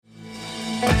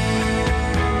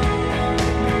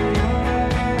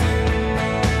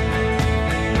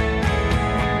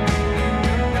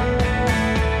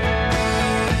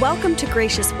Welcome to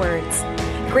Gracious Words.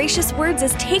 Gracious Words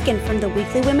is taken from the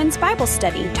weekly women's Bible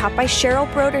study taught by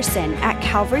Cheryl Broderson at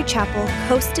Calvary Chapel,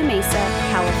 Costa Mesa,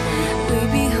 California. We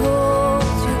behold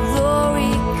your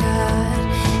glory, God,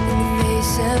 in the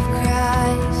face of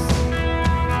Christ.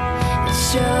 It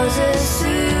shows us who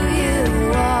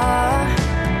you are,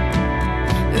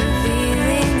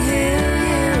 revealing who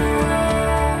you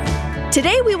are.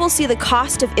 Today we will see the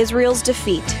cost of Israel's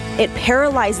defeat. It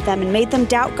paralyzed them and made them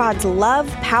doubt God's love,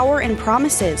 power, and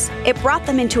promises. It brought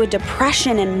them into a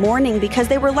depression and mourning because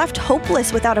they were left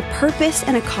hopeless without a purpose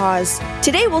and a cause.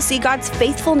 Today we'll see God's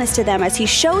faithfulness to them as He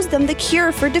shows them the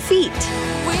cure for defeat.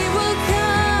 We will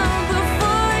come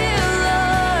before you,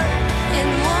 Lord, in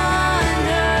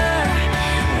wonder.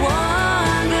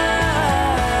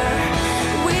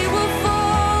 We will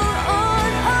fall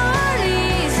on our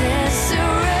knees and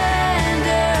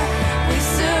surrender. We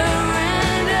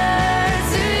surrender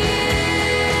to you.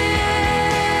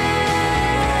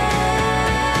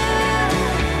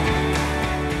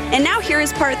 And now here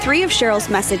is part 3 of Cheryl's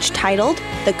message titled,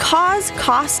 The Cause,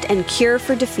 Cost, and Cure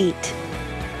for Defeat.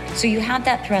 So you have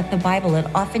that throughout the Bible. It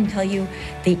often tell you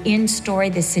the end story,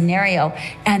 the scenario,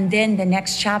 and then the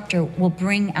next chapter will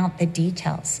bring out the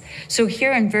details. So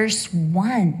here in verse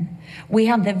 1, we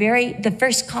have the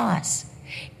first cause.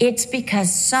 It's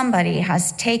because somebody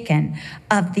has taken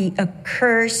of the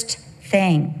accursed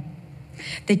thing.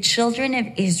 The children of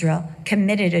Israel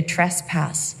committed a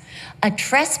trespass. A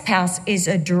trespass is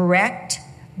a direct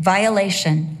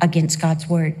violation against God's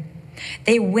word.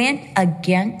 They went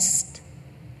against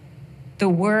the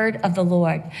word of the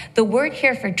Lord. The word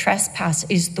here for trespass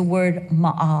is the word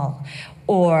ma'al,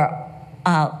 or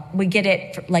we get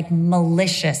it like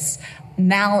malicious,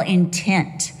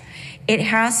 malintent. It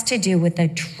has to do with a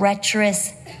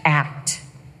treacherous act.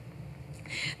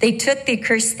 They took the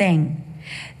accursed thing.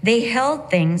 They held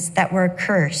things that were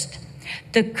accursed.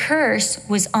 The curse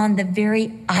was on the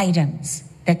very items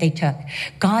that they took.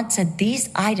 God said, these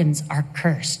items are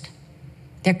cursed.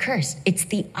 They're cursed. It's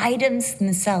the items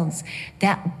themselves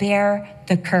that bear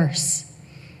the curse.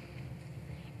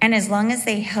 And as long as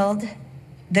they held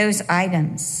those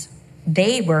items,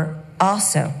 they were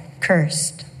also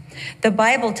cursed. The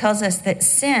Bible tells us that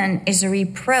sin is a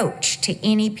reproach to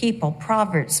any people,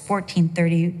 Proverbs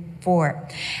 14:34.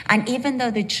 And even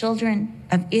though the children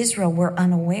of Israel were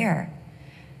unaware,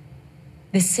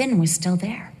 the sin was still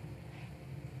there.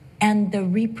 And the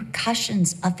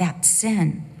repercussions of that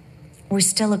sin were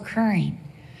still occurring.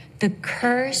 The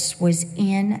curse was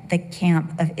in the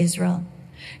camp of Israel.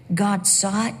 God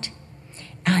saw it,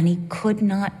 and He could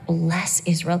not bless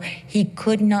Israel. He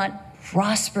could not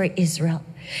prosper Israel.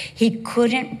 He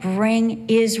couldn't bring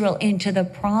Israel into the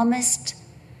promised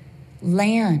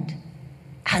land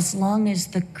as long as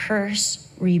the curse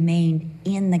remained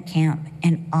in the camp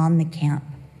and on the camp.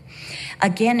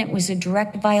 Again, it was a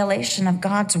direct violation of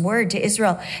God's word to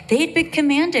Israel. They had been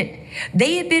commanded.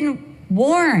 They had been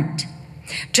warned.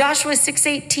 Joshua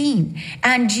 6:18,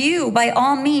 and you by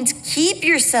all means keep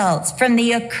yourselves from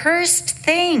the accursed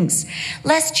things,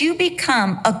 lest you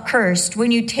become accursed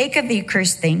when you take of the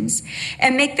accursed things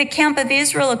and make the camp of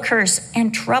Israel accursed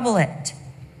and trouble it.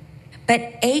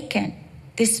 But Achan,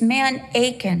 this man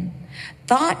Achan,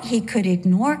 thought he could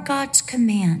ignore God's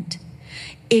command,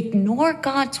 ignore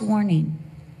God's warning,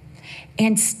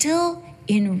 and still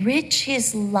enrich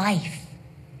his life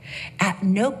at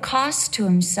no cost to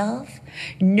himself,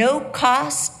 no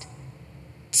cost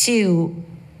to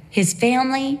his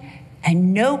family,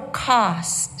 and no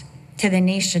cost to the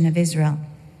nation of Israel.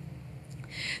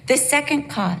 The second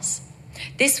cause,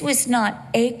 this was not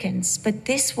Achan's, but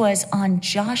this was on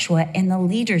Joshua and the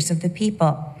leaders of the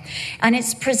people. And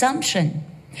it's presumption.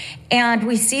 And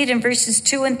we see it in verses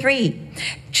 2 and 3.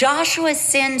 Joshua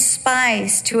sends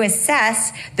spies to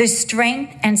assess the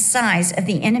strength and size of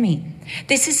the enemy.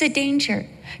 This is a danger,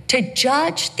 to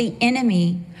judge the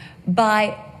enemy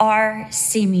by our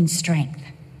seeming strength.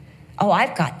 Oh,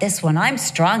 I've got this one. I'm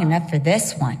strong enough for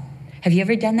this one. Have you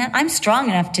ever done that? I'm strong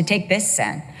enough to take this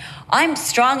sin. I'm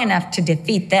strong enough to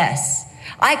defeat this.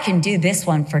 I can do this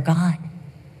one for God.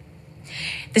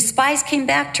 The spies came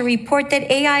back to report that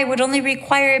Ai would only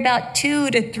require about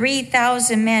 2,000 to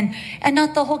 3,000 men and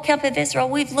not the whole camp of Israel.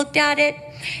 We've looked at it.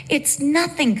 It's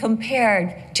nothing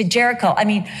compared to Jericho. I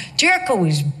mean, Jericho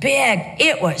was big.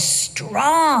 It was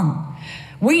strong.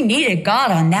 We needed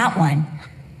God on that one.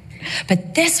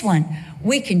 But this one,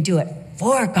 we can do it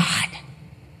for God.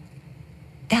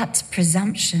 That's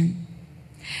presumption.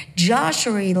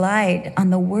 Joshua relied on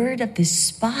the word of the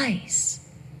spies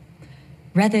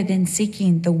rather than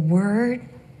seeking the word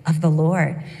of the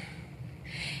Lord.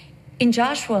 In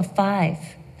Joshua 5,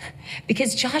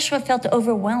 because Joshua felt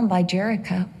overwhelmed by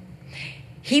Jericho,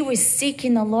 he was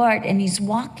seeking the Lord, and he's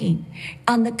walking.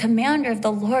 And the commander of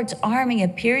the Lord's army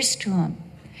appears to him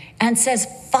and says,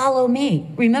 "Follow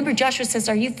me." Remember, Joshua says,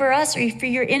 "Are you for us or are you for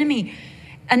your enemy?"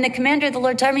 And the commander of the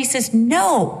Lord's army says,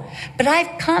 "No, but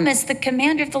I've come as the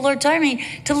commander of the Lord's army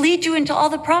to lead you into all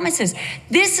the promises."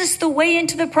 This is the way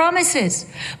into the promises,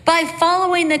 by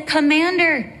following the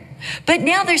commander. But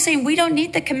now they're saying, we don't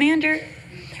need the commander.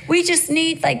 We just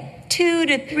need like 2,000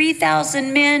 to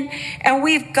 3,000 men, and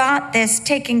we've got this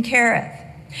taken care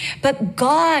of. But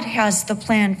God has the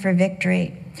plan for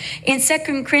victory. In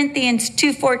 2 Corinthians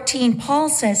 2:14, Paul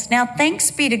says, "Now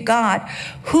thanks be to God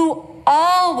who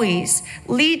always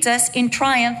leads us in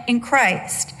triumph in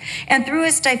Christ, and through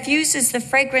us diffuses the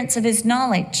fragrance of his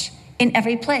knowledge in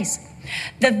every place."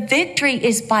 The victory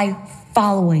is by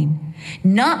following,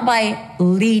 not by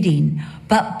leading,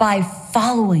 but by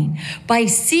following, by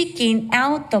seeking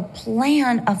out the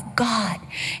plan of God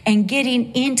and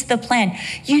getting into the plan.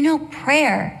 You know,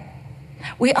 prayer,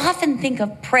 we often think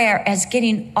of prayer as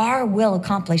getting our will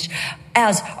accomplished,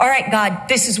 as, all right, God,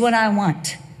 this is what I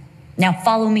want. Now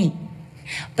follow me.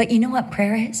 But you know what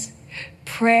prayer is?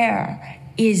 Prayer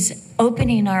is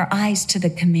opening our eyes to the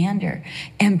commander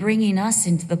and bringing us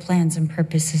into the plans and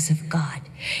purposes of God.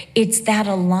 It's that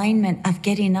alignment of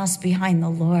getting us behind the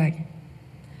Lord.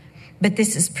 But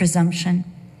this is presumption.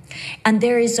 And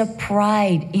there is a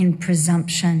pride in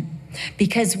presumption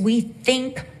because we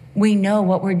think we know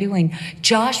what we're doing.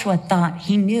 Joshua thought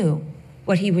he knew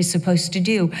what he was supposed to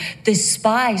do. The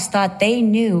spies thought they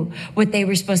knew what they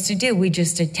were supposed to do. We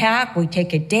just attack, we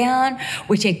take it down,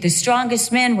 we take the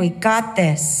strongest men, we got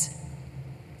this.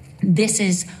 This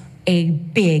is a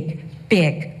big,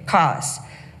 big cause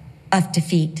of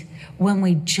defeat when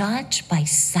we judge by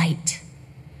sight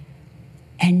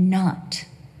and not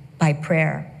by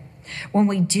prayer. When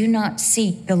we do not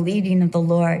seek the leading of the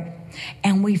Lord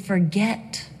and we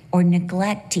forget or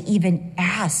neglect to even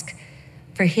ask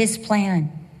for his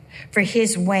plan, for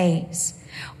his ways.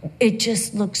 It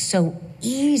just looks so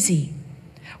easy.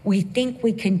 We think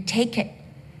we can take it.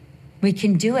 We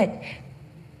can do it.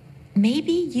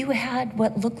 Maybe you had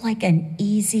what looked like an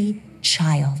easy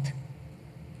child.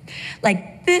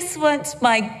 Like, this one's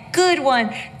my good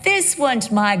one. This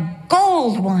one's my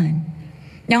gold one.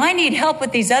 Now I need help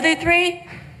with these other three,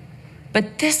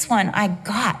 but this one I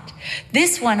got.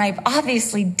 This one I've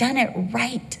obviously done it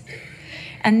right.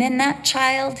 And then that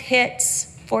child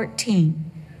hits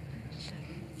 14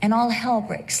 and all hell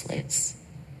breaks loose.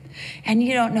 And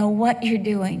you don't know what you're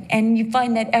doing. And you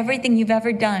find that everything you've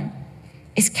ever done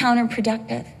is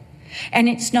counterproductive. And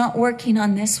it's not working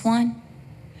on this one.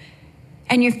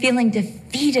 And you're feeling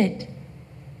defeated.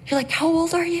 You're like, how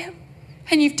old are you?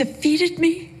 And you've defeated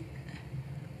me?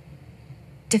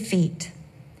 Defeat.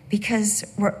 Because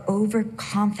we're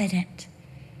overconfident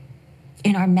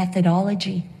in our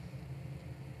methodology.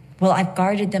 Well, I've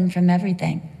guarded them from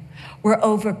everything. We're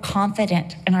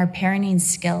overconfident in our parenting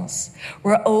skills.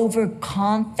 We're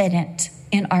overconfident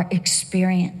in our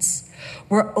experience.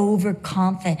 We're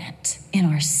overconfident in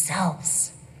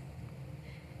ourselves.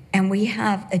 And we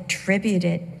have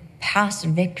attributed past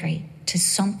victory to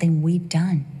something we've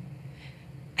done.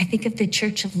 I think of the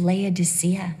church of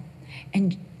Laodicea,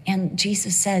 and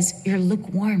Jesus says, you're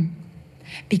lukewarm.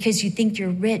 Because you think you're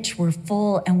rich, we're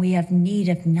full, and we have need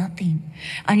of nothing.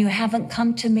 And you haven't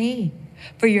come to me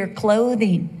for your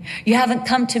clothing. You haven't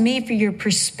come to me for your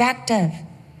perspective.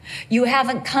 You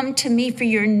haven't come to me for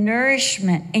your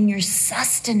nourishment and your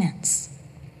sustenance.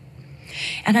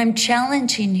 And I'm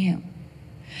challenging you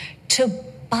to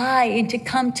buy and to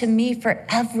come to me for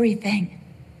everything,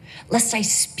 lest I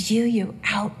spew you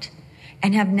out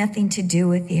and have nothing to do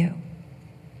with you.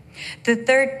 The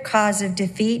third cause of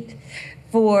defeat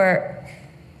for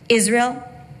Israel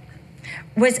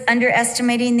was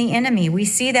underestimating the enemy. We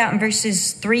see that in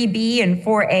verses 3b and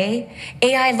 4a.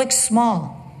 Ai looked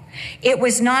small. It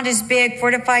was not as big,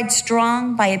 fortified,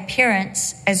 strong by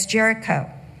appearance as Jericho.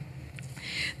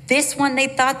 This one they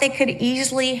thought they could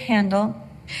easily handle.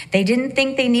 They didn't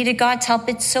think they needed God's help.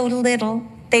 It's so little.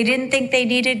 They didn't think they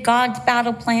needed God's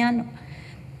battle plan.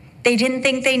 They didn't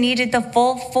think they needed the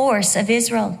full force of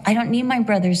Israel. I don't need my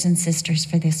brothers and sisters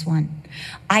for this one.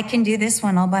 I can do this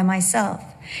one all by myself.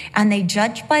 And they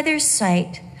judged by their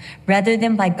sight rather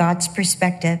than by God's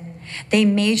perspective. They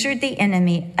measured the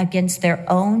enemy against their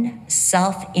own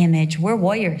self-image. We're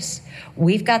warriors.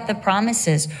 We've got the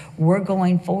promises. We're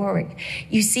going forward.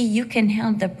 You see, you can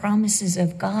have the promises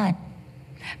of God,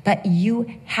 but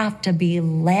you have to be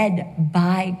led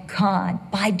by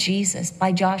God, by Jesus,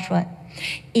 by Joshua,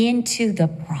 into the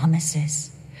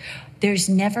promises. There's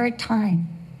never a time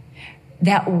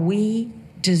that we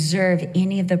deserve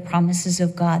any of the promises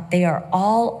of God. They are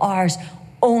all ours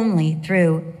only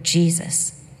through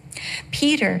Jesus.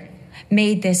 Peter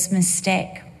made this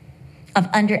mistake of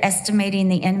underestimating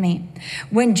the enemy.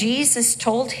 When Jesus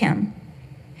told him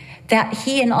that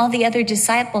he and all the other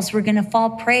disciples were going to fall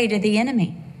prey to the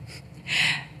enemy.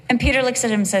 And Peter looks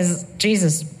at him and says,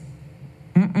 Jesus,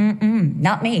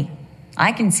 not me.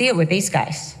 I can see it with these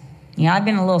guys. I've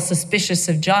been a little suspicious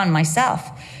of John myself,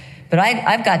 but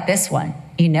I've got this one.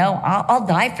 I'll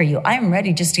die for you. I'm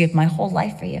ready just to give my whole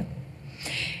life for you.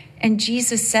 And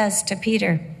Jesus says to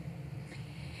Peter,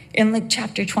 in Luke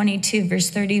chapter 22, verse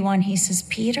 31, he says,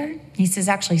 Peter, he says,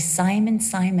 actually, Simon,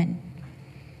 Simon,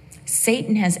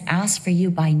 Satan has asked for you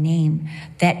by name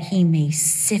that he may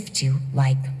sift you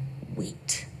like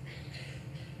wheat.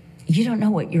 You don't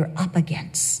know what you're up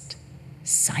against,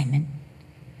 Simon.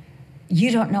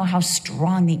 You don't know how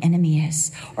strong the enemy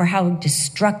is or how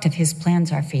destructive his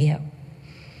plans are for you.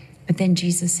 But then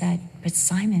Jesus said, but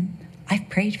Simon, I've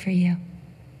prayed for you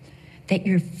that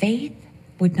your faith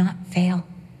would not fail.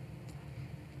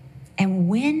 And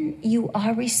when you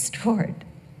are restored,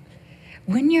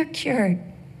 when you're cured,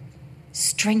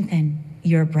 strengthen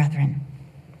your brethren.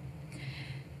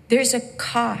 There's a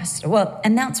cost. Well,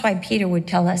 and that's why Peter would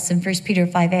tell us in 1 Peter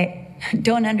 5:8,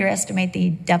 don't underestimate the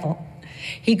devil.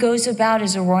 He goes about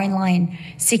as a roaring lion,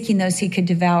 seeking those he could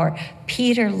devour.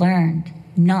 Peter learned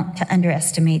not to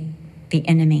underestimate the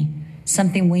enemy,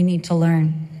 something we need to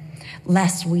learn,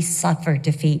 lest we suffer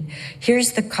defeat.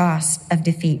 Here's the cost of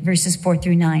defeat, verses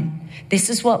 4-9. This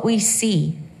is what we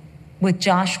see with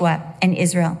Joshua and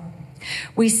Israel.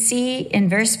 We see in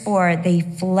verse 4, they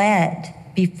fled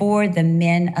before the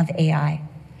men of Ai.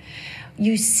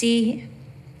 You see,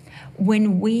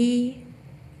 when we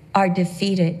are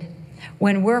defeated,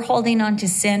 when we're holding on to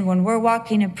sin, when we're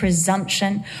walking in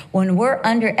presumption, when we're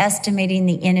underestimating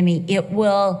the enemy, it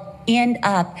will end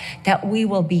up that we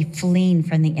will be fleeing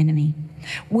from the enemy.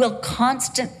 We'll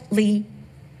constantly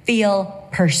feel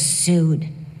pursued.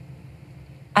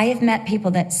 I have met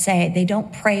people that say they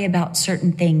don't pray about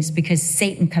certain things because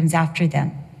Satan comes after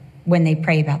them when they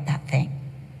pray about that thing.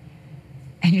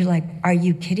 And you're like, are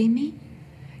you kidding me?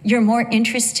 You're more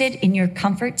interested in your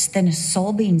comforts than a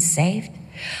soul being saved?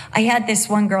 I had this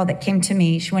one girl that came to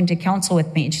me. She went to counsel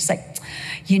with me. And she's like,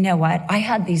 you know what? I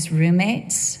had these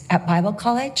roommates at Bible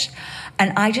college,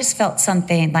 and I just felt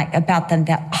something like about them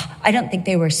that I don't think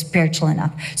they were spiritual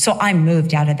enough. So I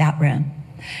moved out of that room.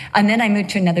 And then I moved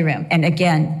to another room. And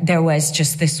again, there was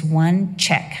just this one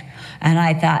chick. And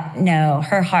I thought, no,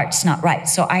 her heart's not right.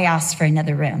 So I asked for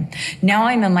another room. Now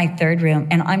I'm in my third room,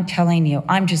 and I'm telling you,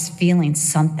 I'm just feeling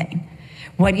something.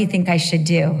 What do you think I should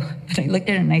do? And I looked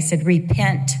at her and I said,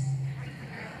 repent.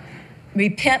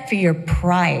 Repent for your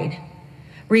pride.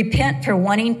 Repent for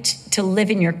wanting to live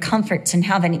in your comforts and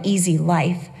have an easy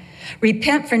life.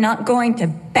 Repent for not going to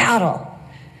battle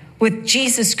with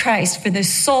Jesus Christ for the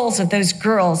souls of those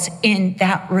girls in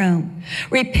that room.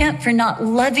 Repent for not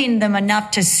loving them enough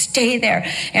to stay there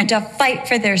and to fight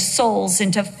for their souls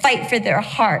and to fight for their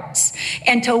hearts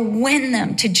and to win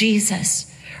them to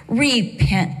Jesus.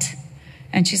 Repent.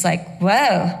 And she's like,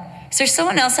 whoa, is there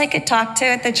someone else I could talk to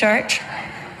at the church?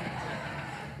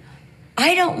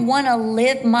 I don't want to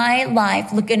live my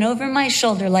life looking over my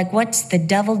shoulder like, what's the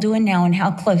devil doing now and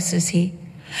how close is he?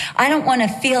 I don't want to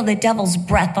feel the devil's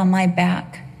breath on my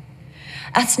back.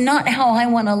 That's not how I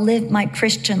want to live my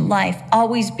Christian life,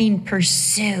 always being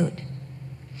pursued,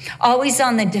 always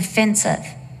on the defensive.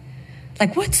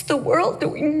 Like, what's the world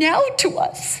doing now to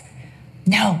us?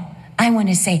 No, I want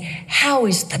to say, how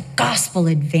is the gospel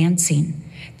advancing?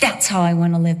 That's how I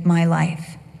want to live my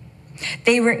life.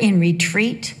 They were in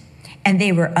retreat and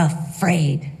they were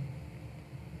afraid.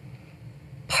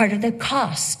 Part of the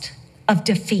cost of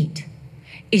defeat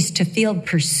is to feel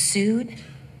pursued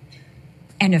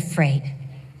and afraid.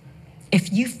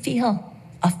 If you feel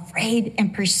afraid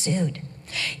and pursued,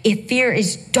 if fear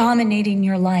is dominating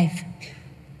your life,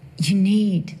 you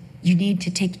need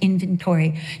to take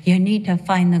inventory. You need to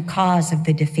find the cause of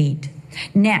the defeat.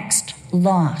 Next,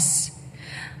 loss.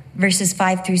 Verses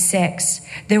 5-6.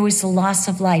 There was the loss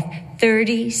of life.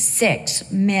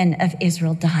 36 men of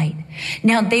Israel died.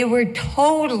 Now they were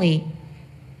totally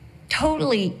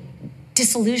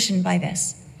disillusioned by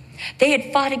this. They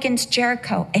had fought against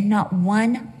Jericho and not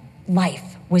one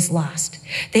life was lost.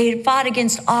 They had fought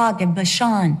against Og and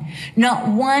Bashan. Not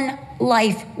one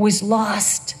life was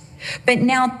lost. But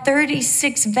now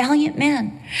 36 valiant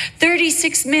men,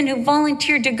 36 men who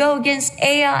volunteered to go against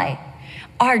Ai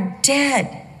are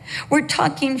dead. We're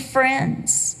talking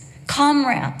friends,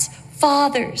 comrades,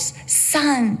 fathers,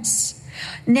 sons,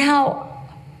 now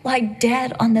lie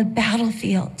dead on the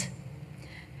battlefield.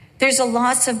 There's a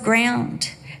loss of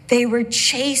ground. They were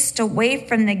chased away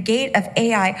from the gate of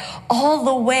Ai all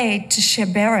the way to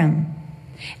Shebarim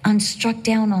and struck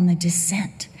down on the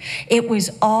descent. It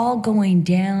was all going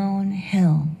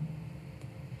downhill,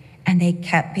 and they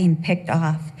kept being picked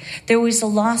off. There was a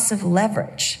loss of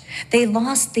leverage. They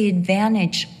lost the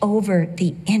advantage over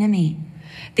the enemy.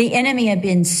 The enemy had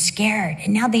been scared,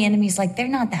 and now the enemy's like, they're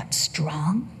not that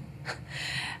strong.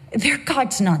 Their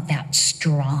God's not that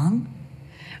strong.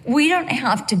 We don't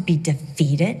have to be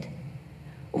defeated.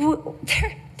 We don't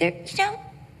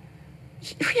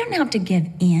have to give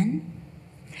in.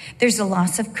 There's a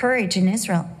loss of courage in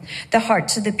Israel. The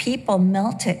hearts of the people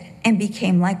melted and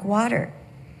became like water.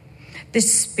 The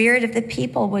spirit of the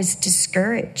people was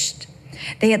discouraged.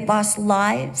 They had lost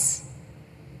lives,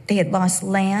 they had lost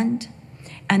land,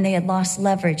 and they had lost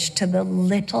leverage to the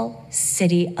little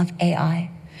city of Ai.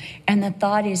 And the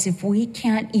thought is, if we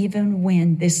can't even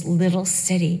win this little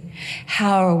city,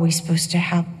 how are we supposed to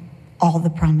have all the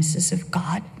promises of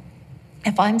God?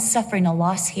 If I'm suffering a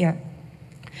loss here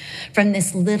from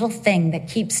this little thing that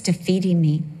keeps defeating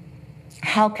me,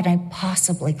 how can I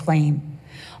possibly claim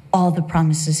all the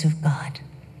promises of God?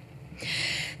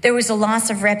 There was a loss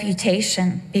of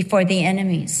reputation before the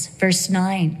enemies. Verse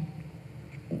 9,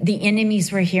 the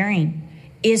enemies were hearing,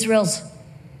 Israel's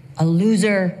a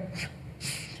loser.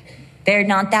 They're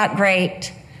not that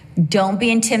great. Don't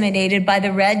be intimidated by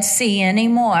the Red Sea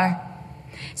anymore.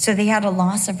 So they had a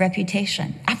loss of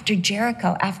reputation. After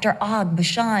Jericho, after Og,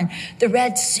 Bashan, the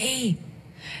Red Sea,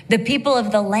 the people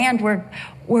of the land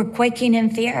were quaking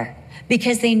in fear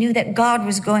because they knew that God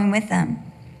was going with them.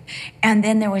 And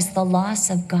then there was the loss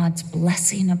of God's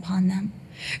blessing upon them.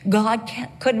 God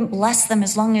couldn't bless them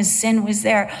as long as sin was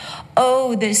there.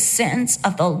 Oh, the sense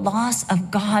of the loss of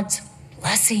God's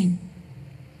blessing.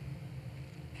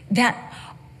 That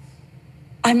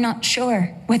I'm not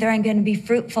sure whether I'm going to be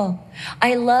fruitful.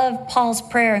 I love Paul's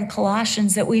prayer in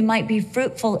Colossians that we might be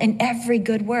fruitful in every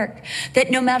good work,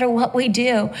 that no matter what we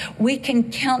do, we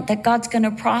can count that God's going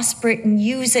to prosper it and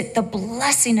use it, the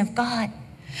blessing of God.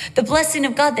 The blessing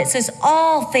of God that says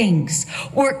all things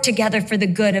work together for the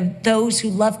good of those who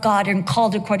love God and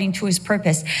called according to his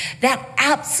purpose. That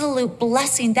absolute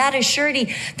blessing, that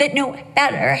assurity that no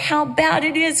matter how bad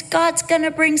it is, God's going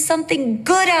to bring something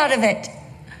good out of it.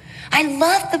 I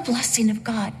love the blessing of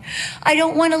God. I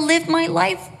don't want to live my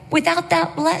life without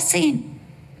that blessing.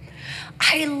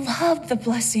 I love the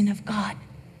blessing of God,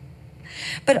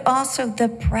 but also the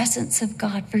presence of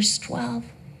God. Verse 12.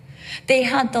 They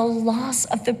had the loss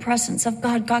of the presence of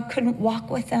God. God couldn't walk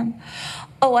with them.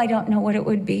 Oh, I don't know what it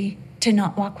would be to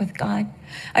not walk with God.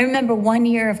 I remember one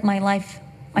year of my life,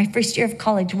 my first year of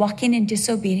college, walking in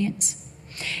disobedience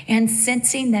and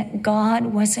sensing that God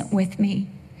wasn't with me.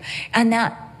 And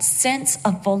that sense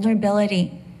of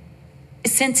vulnerability,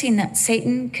 sensing that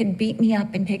Satan could beat me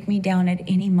up and take me down at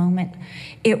any moment.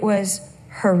 It was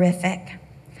horrific.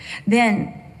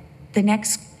 Then the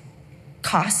next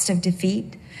cost of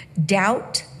defeat,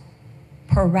 doubt,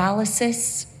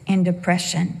 paralysis, and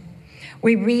depression.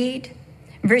 We read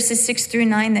verses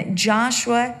 6-9 that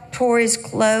Joshua tore his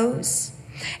clothes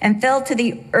and fell to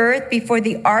the earth before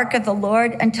the ark of the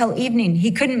Lord until evening.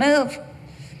 He couldn't move.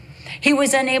 He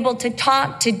was unable to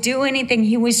talk, to do anything.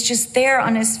 He was just there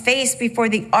on his face before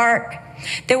the ark.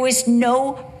 There was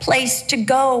no place to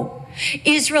go.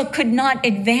 Israel could not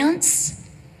advance,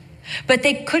 but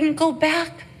they couldn't go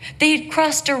back. They had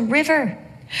crossed a river.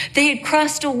 They had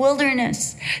crossed a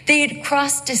wilderness. They had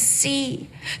crossed a sea.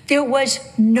 There was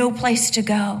no place to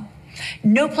go.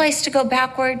 No place to go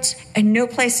backwards and no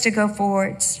place to go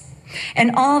forwards.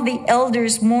 And all the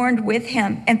elders mourned with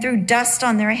him and threw dust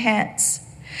on their heads.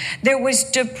 There was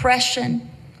depression,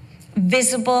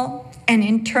 visible and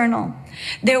internal.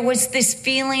 There was this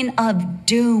feeling of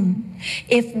doom.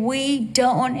 If we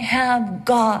don't have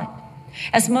God,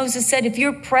 as Moses said, if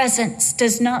your presence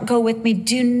does not go with me,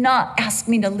 do not ask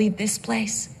me to leave this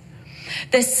place.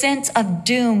 The sense of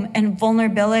doom and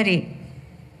vulnerability,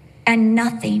 and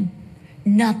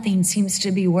nothing seems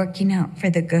to be working out for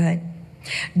the good.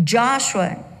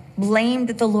 Joshua blamed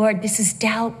the Lord. This is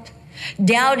doubt.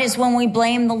 Doubt is when we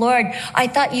blame the Lord. I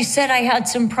thought you said I had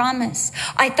some promise.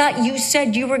 I thought you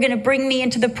said you were going to bring me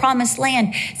into the promised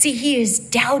land. See, he is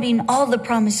doubting all the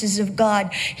promises of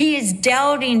God. He is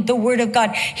doubting the word of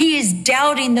God. He is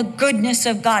doubting the goodness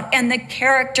of God and the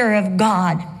character of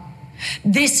God.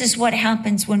 This is what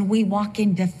happens when we walk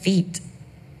in defeat.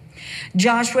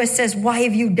 Joshua says, why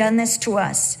have you done this to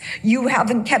us? You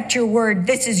haven't kept your word.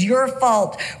 This is your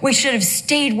fault. We should have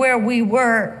stayed where we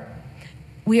were.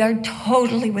 We are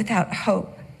totally without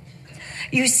hope.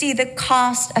 You see, the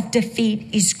cost of defeat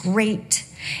is great.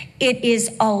 It is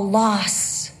a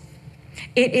loss.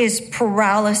 It is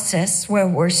paralysis where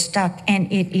we're stuck, and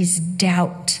it is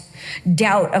doubt.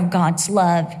 Doubt of God's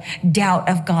love, doubt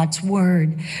of God's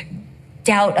word,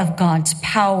 doubt of God's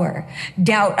power,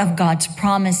 doubt of God's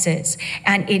promises,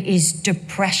 and it is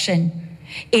depression.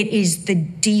 It is the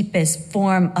deepest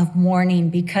form of mourning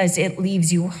because it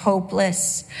leaves you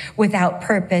hopeless, without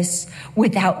purpose,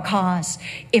 without cause.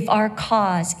 If our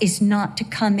cause is not to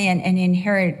come in and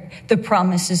inherit the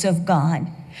promises of God,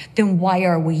 then why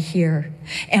are we here?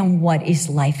 And what is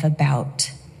life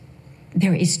about?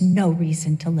 There is no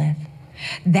reason to live.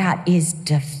 That is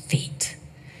defeat.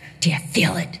 Do you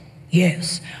feel it?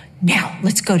 Yes. Now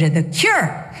let's go to the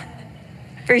cure.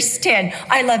 Verse 10.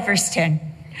 I love verse 10.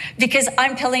 Because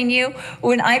I'm telling you,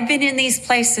 when I've been in these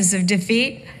places of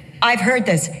defeat, I've heard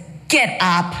this, get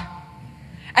up.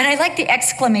 And I like the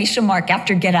exclamation mark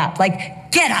after get up,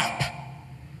 like, get up.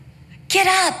 Get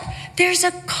up. There's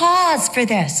a cause for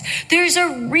this. There's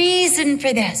a reason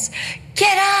for this.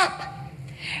 Get up.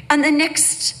 And the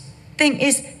next thing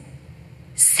is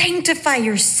sanctify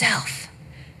yourself.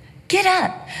 Get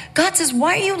up. God says,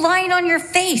 why are you lying on your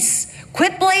face?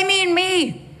 Quit blaming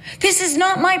me. This is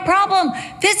not my problem.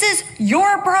 This is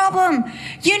your problem.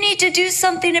 You need to do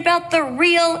something about the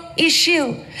real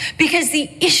issue, because the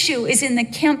issue is in the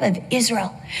camp of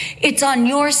Israel. It's on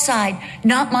your side,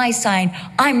 not my side.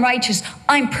 I'm righteous.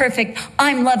 I'm perfect.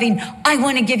 I'm loving. I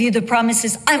want to give you the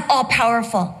promises. I'm all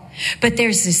powerful. But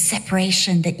there's this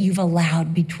separation that you've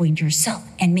allowed between yourself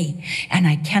and me, and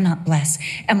I cannot bless,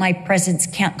 and my presence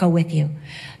can't go with you.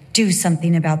 Do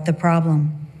something about the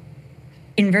problem.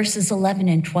 In verses 11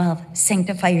 and 12,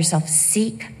 sanctify yourself,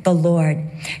 seek the Lord.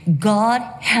 God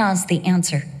has the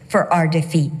answer for our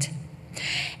defeat.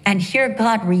 And here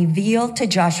God revealed to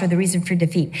Joshua the reason for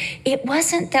defeat. It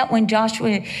wasn't that when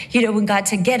Joshua, when God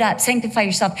said, get up, sanctify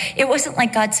yourself, it wasn't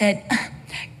like God said,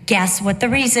 guess what the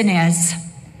reason is?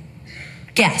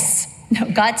 Guess. No,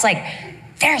 God's like,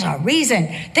 there's a reason.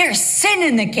 There's sin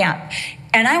in the camp.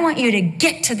 And I want you to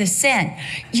get to the sin.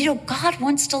 God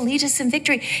wants to lead us in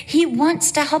victory. He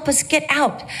wants to help us get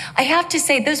out. I have to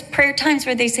say, those prayer times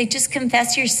where they say, just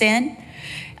confess your sin,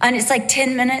 and it's like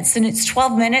 10 minutes and it's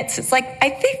 12 minutes. It's like, I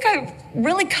think I've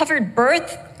really covered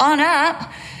birth on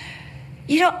up.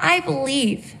 I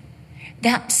believe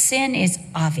that sin is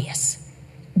obvious,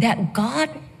 that God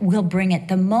will bring it.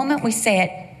 The moment we say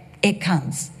it, it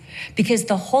comes. Because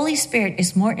the Holy Spirit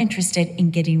is more interested in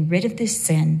getting rid of this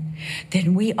sin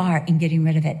than we are in getting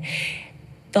rid of it.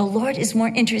 The Lord is more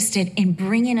interested in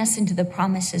bringing us into the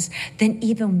promises than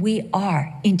even we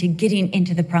are into getting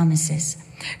into the promises.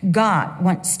 God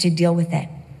wants to deal with it.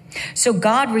 So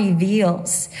God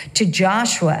reveals to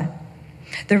Joshua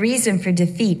the reason for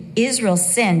defeat. Israel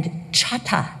sinned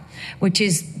chata, which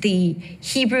is the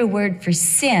Hebrew word for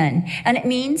sin, and it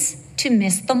means to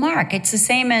miss the mark. It's the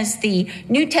same as the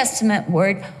New Testament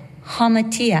word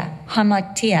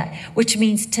hamatia, which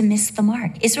means to miss the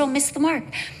mark. Israel missed the mark.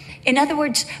 In other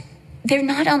words, they're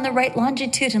not on the right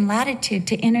longitude and latitude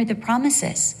to enter the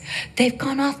promises. They've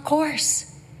gone off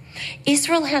course.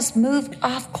 Israel has moved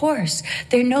off course.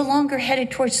 They're no longer headed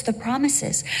towards the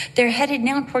promises. They're headed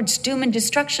now towards doom and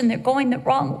destruction. They're going the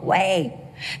wrong way.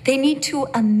 They need to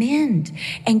amend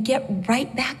and get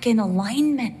right back in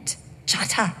alignment.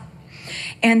 Chata.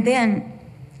 And then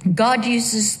God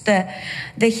uses the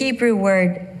Hebrew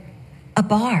word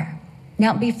abar.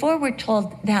 Now, before we're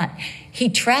told that he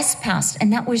trespassed,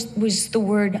 and that was the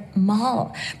word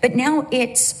mal. But now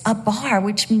it's abar,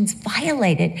 which means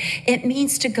violated. It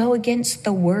means to go against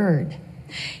the word.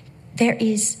 There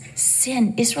is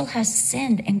sin. Israel has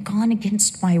sinned and gone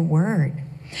against my word.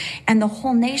 And the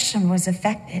whole nation was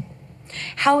affected.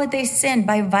 How would they sin?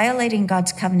 By violating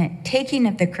God's covenant, taking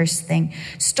of the cursed thing,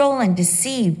 stolen,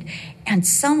 deceived, and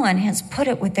someone has put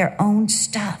it with their own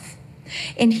stuff.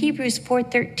 In Hebrews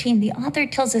 4:13, the author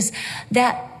tells us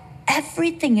that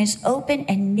everything is open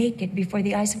and naked before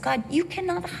the eyes of God. You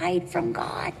cannot hide from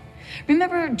God.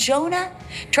 Remember Jonah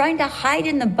trying to hide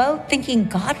in the boat, thinking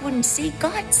God wouldn't see?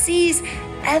 God sees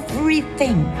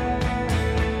everything.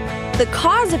 The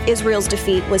cause of Israel's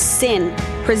defeat was sin,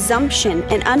 presumption,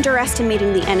 and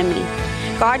underestimating the enemy.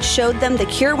 God showed them the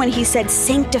cure when he said,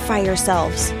 "Sanctify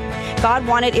yourselves." God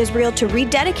wanted Israel to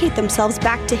rededicate themselves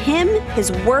back to him,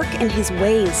 his work, and his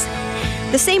ways.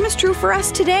 The same is true for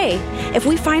us today. If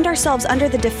we find ourselves under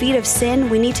the defeat of sin,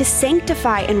 we need to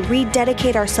sanctify and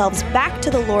rededicate ourselves back to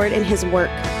the Lord and his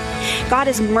work. God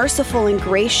is merciful and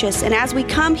gracious, and as we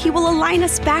come, he will align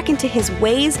us back into his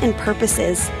ways and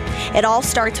purposes. It all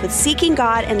starts with seeking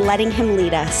God and letting him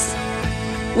lead us.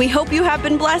 We hope you have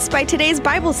been blessed by today's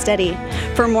Bible study.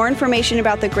 For more information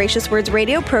about the Gracious Words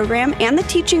radio program and the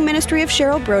teaching ministry of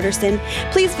Cheryl Brodersen,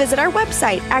 please visit our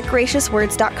website at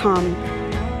graciouswords.com.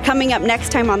 Coming up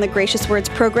next time on the Gracious Words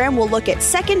program, we'll look at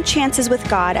second chances with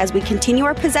God as we continue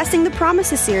our Possessing the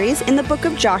Promises series in the book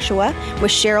of Joshua with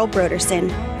Cheryl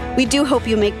Brodersen. We do hope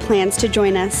you make plans to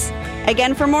join us.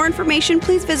 Again, for more information,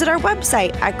 please visit our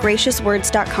website at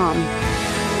graciouswords.com.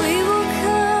 We will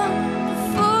come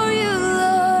before you,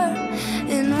 Lord,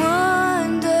 in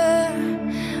wonder.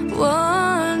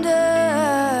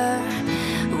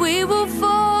 We will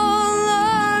fall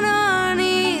on our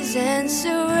knees and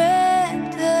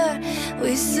surrender.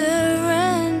 We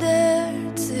surrender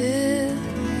to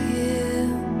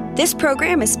you. This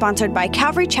program is sponsored by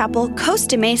Calvary Chapel,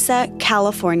 Costa Mesa,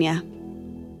 California.